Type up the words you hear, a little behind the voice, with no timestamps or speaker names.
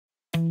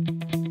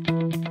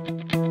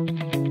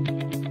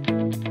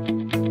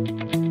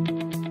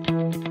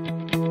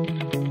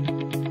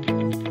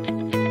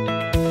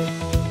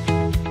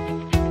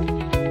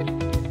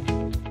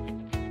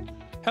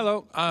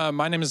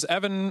My name is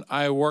Evan.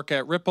 I work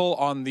at Ripple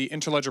on the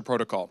Interledger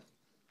protocol.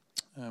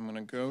 I'm going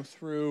to go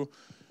through.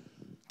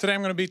 Today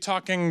I'm going to be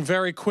talking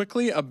very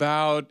quickly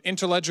about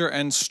Interledger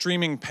and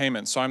streaming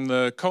payments. So I'm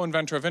the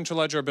co-inventor of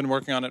Interledger. I've been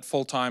working on it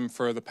full-time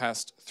for the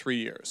past 3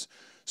 years.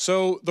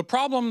 So the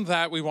problem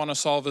that we want to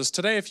solve is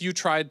today if you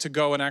tried to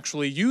go and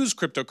actually use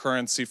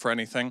cryptocurrency for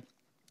anything,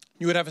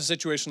 you would have a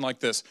situation like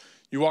this.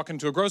 You walk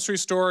into a grocery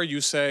store,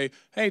 you say,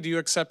 hey, do you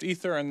accept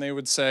Ether? And they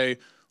would say,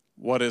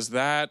 what is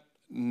that?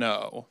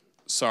 No,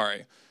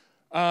 sorry.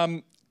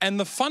 And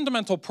the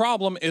fundamental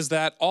problem is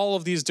that all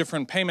of these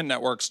different payment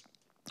networks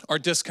are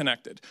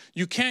disconnected.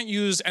 You can't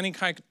use any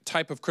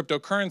type of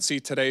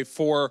cryptocurrency today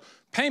for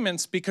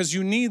payments because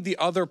you need the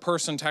other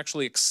person to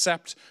actually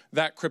accept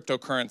that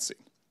cryptocurrency.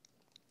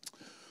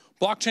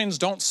 Blockchains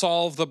don't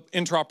solve the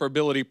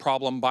interoperability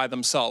problem by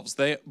themselves.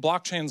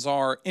 Blockchains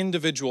are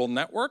individual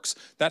networks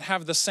that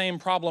have the same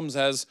problems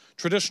as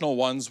traditional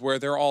ones where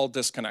they're all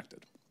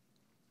disconnected.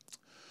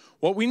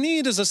 What we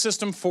need is a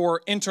system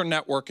for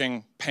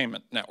internetworking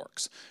payment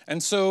networks.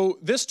 And so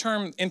this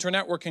term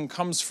internetworking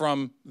comes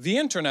from the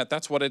internet.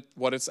 That's what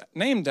it's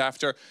named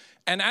after.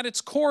 And at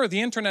its core, the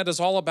internet is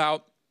all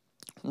about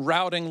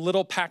routing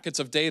little packets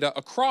of data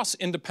across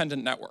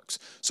independent networks.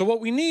 So what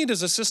we need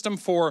is a system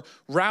for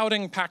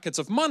routing packets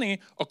of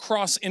money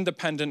across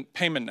independent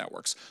payment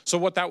networks. So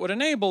what that would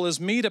enable is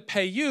me to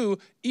pay you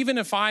even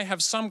if I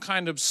have some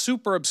kind of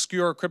super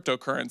obscure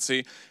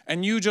cryptocurrency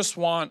and you just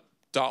want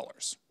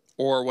dollars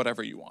or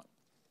whatever you want.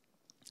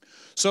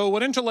 So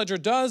what Interledger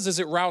does is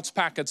it routes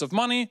packets of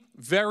money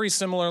very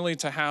similarly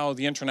to how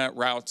the internet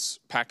routes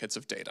packets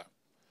of data.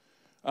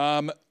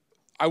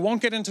 I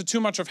won't get into too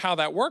much of how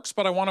that works,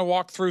 but I want to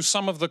walk through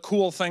some of the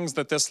cool things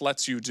that this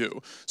lets you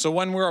do. So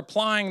when we're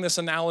applying this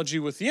analogy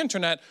with the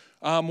internet,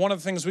 one of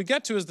the things we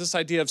get to is this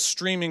idea of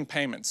streaming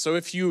payments. So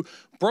if you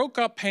broke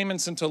up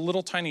payments into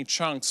little tiny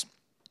chunks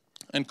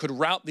and could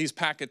route these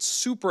packets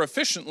super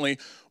efficiently,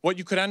 what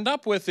you could end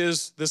up with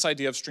is this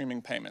idea of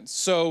streaming payments.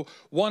 So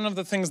one of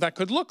the things that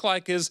could look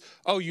like is,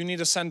 oh, you need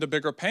to send a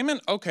bigger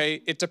payment?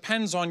 Okay, it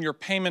depends on your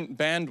payment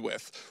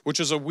bandwidth, which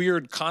is a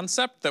weird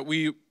concept that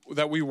we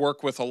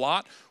work with a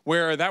lot,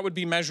 where that would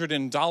be measured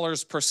in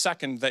dollars per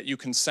second that you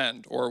can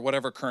send, or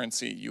whatever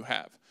currency you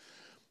have.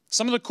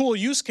 Some of the cool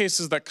use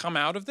cases that come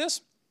out of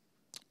this,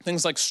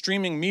 things like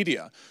streaming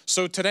media.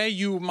 So today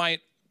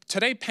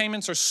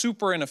payments are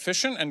super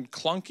inefficient and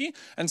clunky,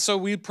 and so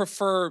we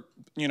prefer,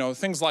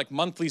 things like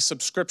monthly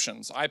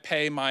subscriptions. I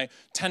pay my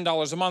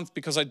 $10 a month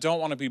because I don't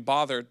want to be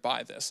bothered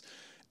by this.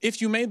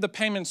 If you made the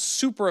payments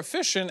super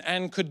efficient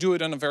and could do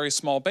it on a very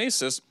small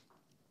basis,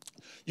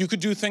 you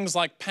could do things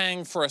like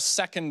paying for a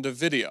second of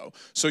video.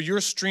 So you're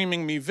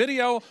streaming me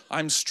video,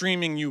 I'm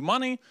streaming you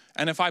money,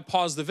 and if I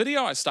pause the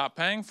video, I stop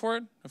paying for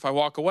it. If I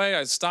walk away,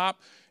 I stop.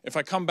 If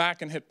I come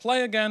back and hit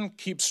play again,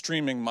 keep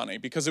streaming money,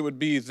 because it would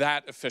be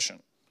that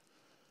efficient.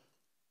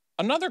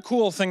 Another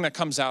cool thing that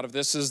comes out of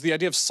this is the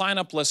idea of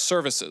sign-up-less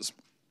services.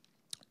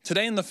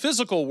 Today in the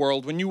physical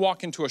world, when you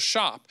walk into a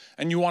shop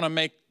and you want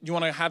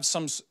to have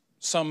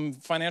some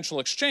financial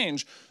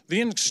exchange,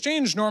 the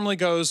exchange normally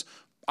goes,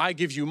 I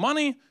give you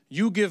money,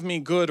 you give me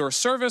good or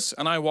service,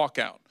 and I walk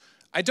out.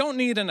 I don't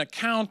need an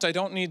account, I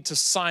don't need to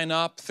sign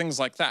up, things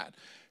like that.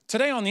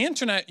 Today on the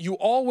internet, you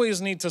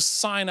always need to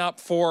sign up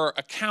for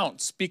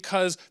accounts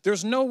because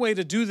there's no way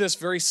to do this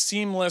very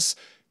seamless,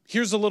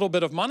 here's a little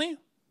bit of money,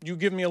 you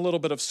give me a little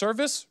bit of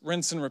service,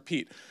 rinse and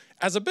repeat.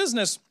 As a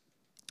business,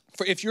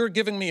 if you're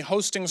giving me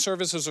hosting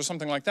services or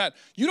something like that,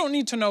 you don't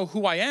need to know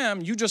who I am,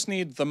 you just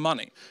need the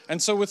money.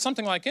 And so with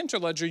something like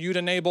Interledger, you'd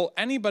enable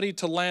anybody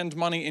to land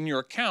money in your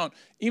account,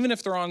 even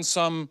if they're on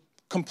some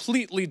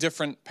completely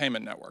different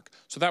payment network.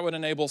 So that would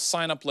enable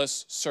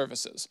sign-up-less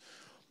services.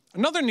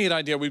 Another neat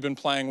idea we've been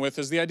playing with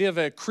is the idea of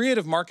a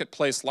Creative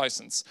Marketplace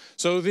license.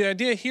 So the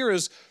idea here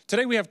is,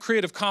 today we have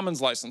Creative Commons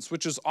license,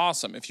 which is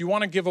awesome. If you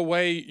want to give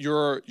away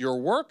your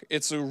work,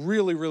 it's a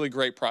really, really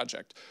great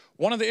project.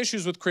 One of the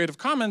issues with Creative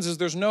Commons is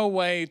there's no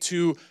way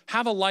to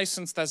have a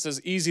license that's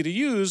as easy to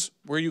use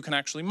where you can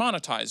actually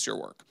monetize your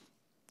work.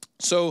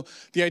 So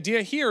the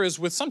idea here is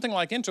with something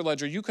like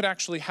Interledger, you could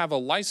actually have a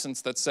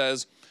license that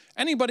says,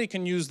 anybody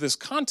can use this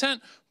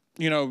content,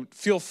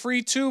 feel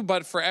free to,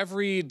 but for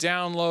every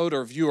download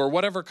or view or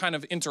whatever kind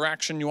of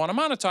interaction you want to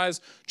monetize,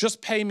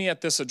 just pay me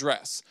at this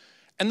address.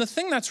 And the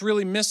thing that's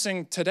really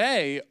missing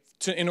today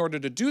in order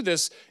to do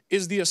this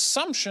is the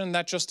assumption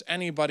that just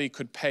anybody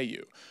could pay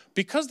you.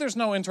 Because there's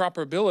no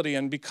interoperability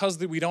and because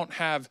we don't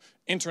have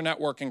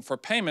internetworking for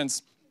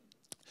payments,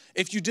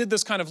 if you did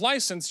this kind of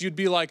license, you'd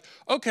be like,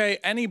 okay,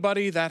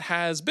 anybody that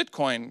has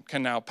Bitcoin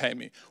can now pay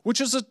me,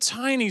 which is a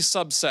tiny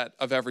subset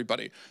of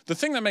everybody. The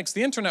thing that makes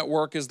the internet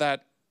work is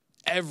that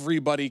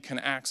everybody can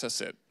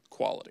access it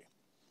quality.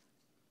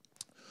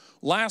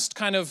 Last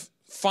kind of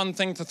fun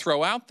thing to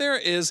throw out there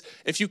is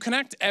if you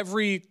connect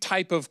every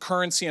type of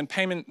currency and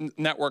payment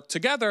network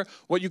together,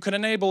 what you can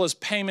enable is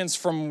payments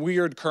from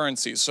weird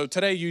currencies. So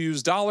today you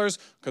use dollars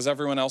because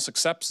everyone else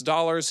accepts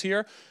dollars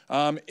here.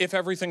 If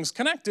everything's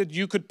connected,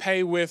 you could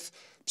pay with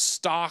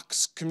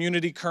stocks,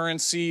 community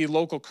currency,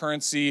 local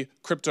currency,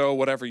 crypto,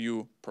 whatever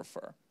you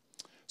prefer.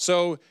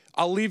 So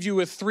I'll leave you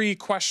with 3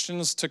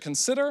 questions to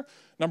consider.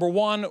 Number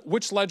 1,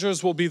 which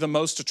ledgers will be the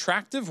most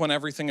attractive when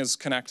everything is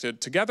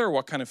connected together?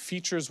 What kind of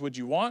features would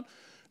you want?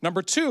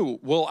 Number 2,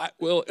 will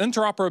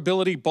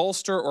interoperability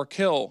bolster or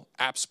kill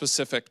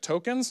app-specific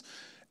tokens?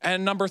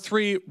 And number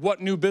 3,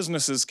 what new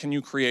businesses can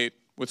you create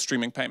with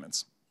streaming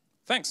payments?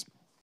 Thanks.